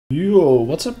Yo,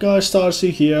 what's up guys, Starcy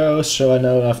here. So I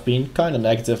know I've been kind of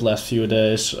negative last few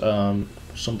days,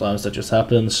 sometimes that just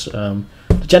happens. The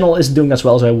channel isn't doing as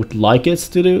well as I would like it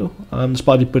to do,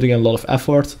 despite me putting in a lot of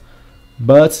effort.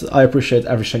 But I appreciate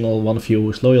every single one of you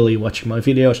who's loyally watching my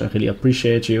videos. I really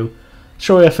appreciate you.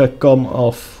 Sorry if I come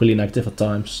off really negative at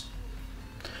times.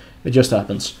 It just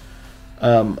happens.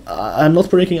 I'm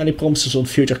not breaking any promises on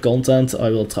future content.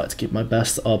 I will try to keep my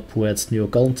best up with new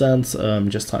content,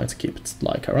 just trying to keep it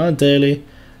like around daily.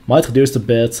 Might reduce a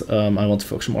bit. I want to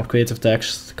focus on more creative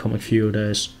text the coming few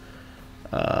days,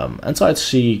 and try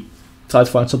to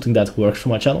find something that works for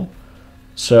my channel.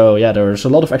 So yeah, there's a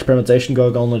lot of experimentation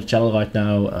going on the channel right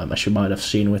now, as you might have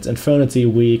seen with Infinity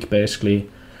Week. Basically,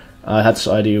 I had this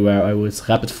idea where I would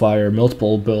rapid fire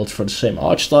multiple builds for the same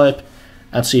archetype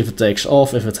and see if it takes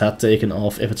off. If it had taken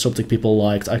off, if it's something people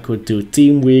liked, I could do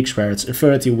team weeks where it's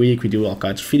Infinity Week. We do all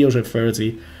kinds of videos on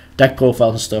Infinity, deck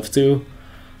profiles and stuff too.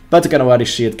 But I can already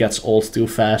see it gets old too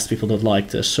fast. People don't like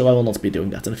this, so I will not be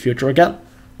doing that in the future again.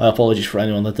 My apologies for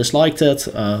anyone that disliked it.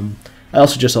 I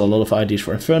also just had a lot of ideas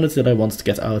for Infinity that I wanted to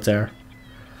get out there.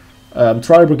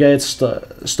 Tri Brigade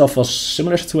stuff was a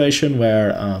similar situation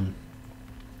where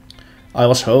I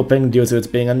was hoping, due to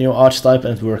it being a new archetype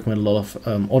and working with a lot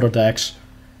of other decks,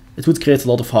 it would create a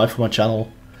lot of hype for my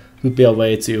channel. It would be a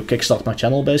way to kickstart my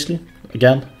channel, basically,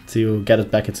 again, to get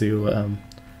it back into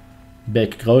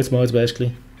big growth mode,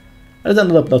 basically. And it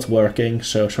ended up not working,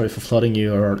 so sorry for flooding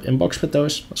your inbox with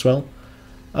those as well.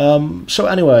 So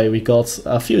anyway, we got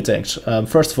a few things.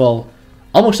 First of all,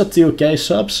 almost at 2k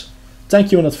subs.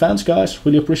 Thank you in advance, guys,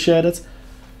 really appreciate it.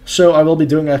 So I will be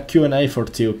doing a Q&A for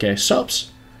 2k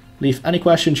subs. Leave any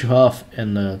questions you have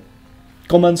in the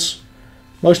comments,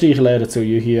 mostly related to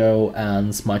Yu-Gi-Oh!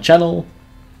 And my channel.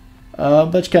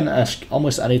 But you can ask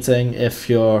almost anything. If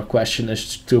your question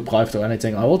is too private or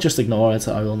anything, I will just ignore it.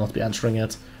 I will not be answering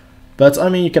it. But I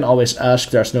mean, you can always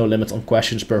ask. There's no limit on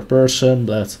questions per person,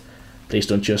 but please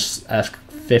don't just ask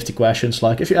 50 questions.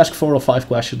 Like, if you ask 4 or 5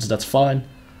 questions, that's fine,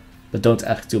 but don't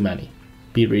ask too many.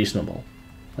 Be reasonable.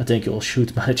 I think you'll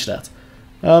should manage that.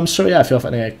 So yeah, if you have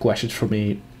any questions for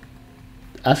me,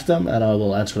 ask them and I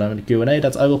will answer them in the Q&A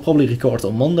that I will probably record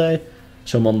on Monday.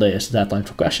 So Monday is the deadline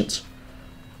for questions.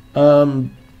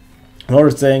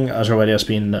 Another thing, as already has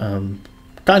been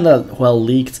kind of well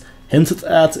leaked, hinted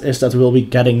at, is that we'll be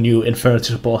getting new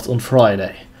Infinity support on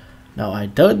Friday. Now I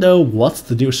don't know what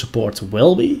the new support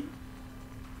will be,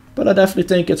 but I definitely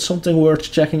think it's something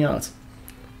worth checking out.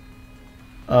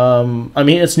 I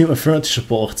mean, it's new Infinity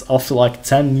support after like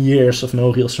 10 years of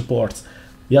no real support.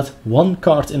 Yet one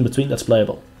card in between that's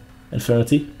playable,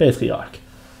 Infinity Patriarch.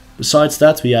 Besides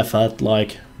that, we have had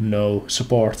like no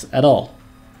support at all.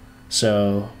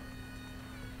 So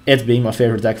it being my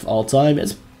favorite deck of all time,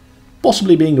 it's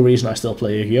possibly being the reason I still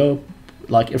play Yu-Gi-Oh!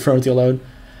 Like Infinity alone.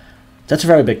 That's a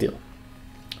very big deal.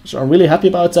 So I'm really happy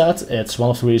about that. It's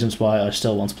one of the reasons why I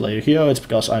still want to play Yu-Gi-Oh! It's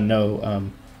because I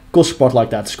know cool support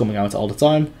like that is coming out all the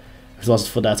time. If it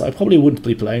wasn't for that, I probably wouldn't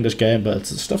be playing this game, but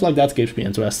stuff like that keeps me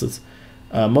interested.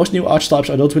 Most new archetypes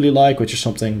I don't really like, which is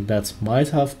something that might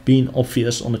have been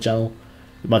obvious on the channel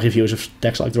with my reviews of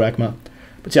decks like Drachma.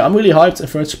 But yeah, I'm really hyped.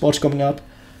 Infinite support's coming up.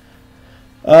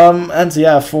 And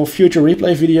yeah, for future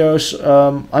replay videos,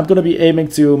 I'm gonna be aiming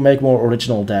to make more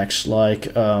original decks. Like,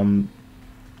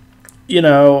 you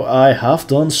know, I have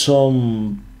done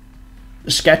some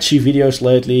sketchy videos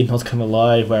lately, not gonna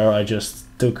lie, where I just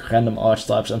took random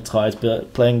archetypes and tried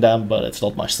playing them, but it's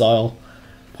not my style.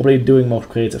 Probably doing more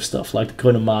creative stuff, like the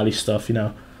Chronomali stuff, you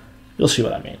know. You'll see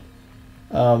what I mean.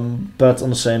 But on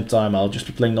the same time, I'll just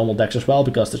be playing normal decks as well,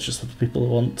 because that's just what people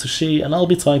want to see, and I'll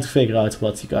be trying to figure out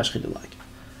what you guys really like.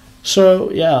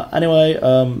 So, yeah, anyway,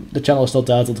 the channel is not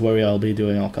dead, don't worry, I'll be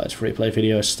doing all kinds of replay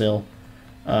videos still.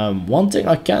 One thing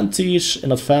I can tease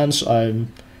in advance,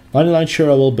 I'm 99% sure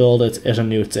I will build it, is a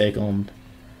new take on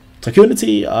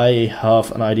Dracunity. I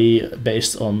have an idea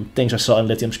based on things I saw in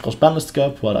Lithium's Cross Balanced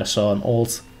Cup, what I saw an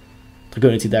old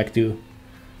Dracunity deck do.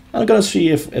 I'm gonna see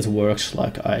if it works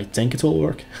like I think it will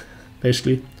work,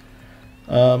 basically.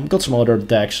 Got some other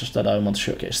decks that I want to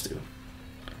showcase too.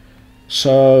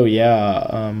 So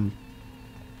yeah,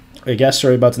 I guess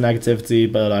sorry about the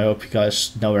negativity, but I hope you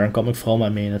guys know where I'm coming from. I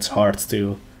mean, it's hard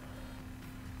to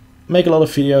make a lot of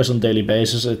videos on a daily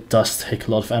basis. It does take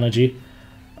a lot of energy.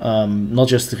 Not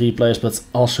just the replays, but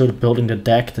also the building the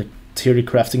deck, the theory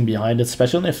crafting behind it.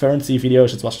 Especially on the Infinity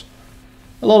videos, it was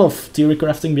a lot of theory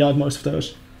crafting behind most of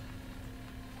those.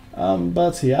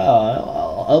 But yeah,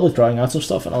 I'll be trying out some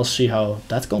stuff and I'll see how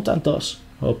that content does.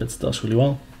 Hope it does really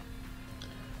well.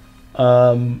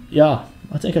 Yeah,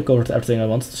 I think I covered everything I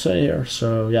wanted to say here.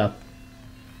 So yeah,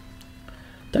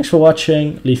 Thanks for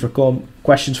watching. Leave your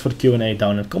questions for the Q&A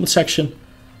down in the comment section.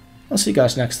 I'll see you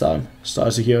guys next time.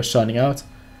 Starzy here signing out.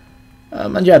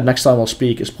 And yeah, next time I'll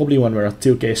speak is probably when we're at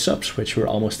 2k subs, which we're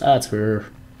almost at. We're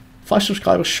 5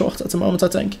 subscribers short at the moment, I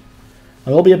think. I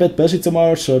will be a bit busy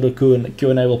tomorrow, so the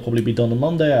Q&A will probably be done on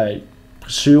Monday. I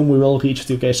presume we will reach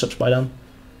 2k subs by then.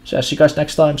 So yeah, see you guys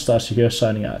next time. Starzy here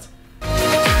signing out.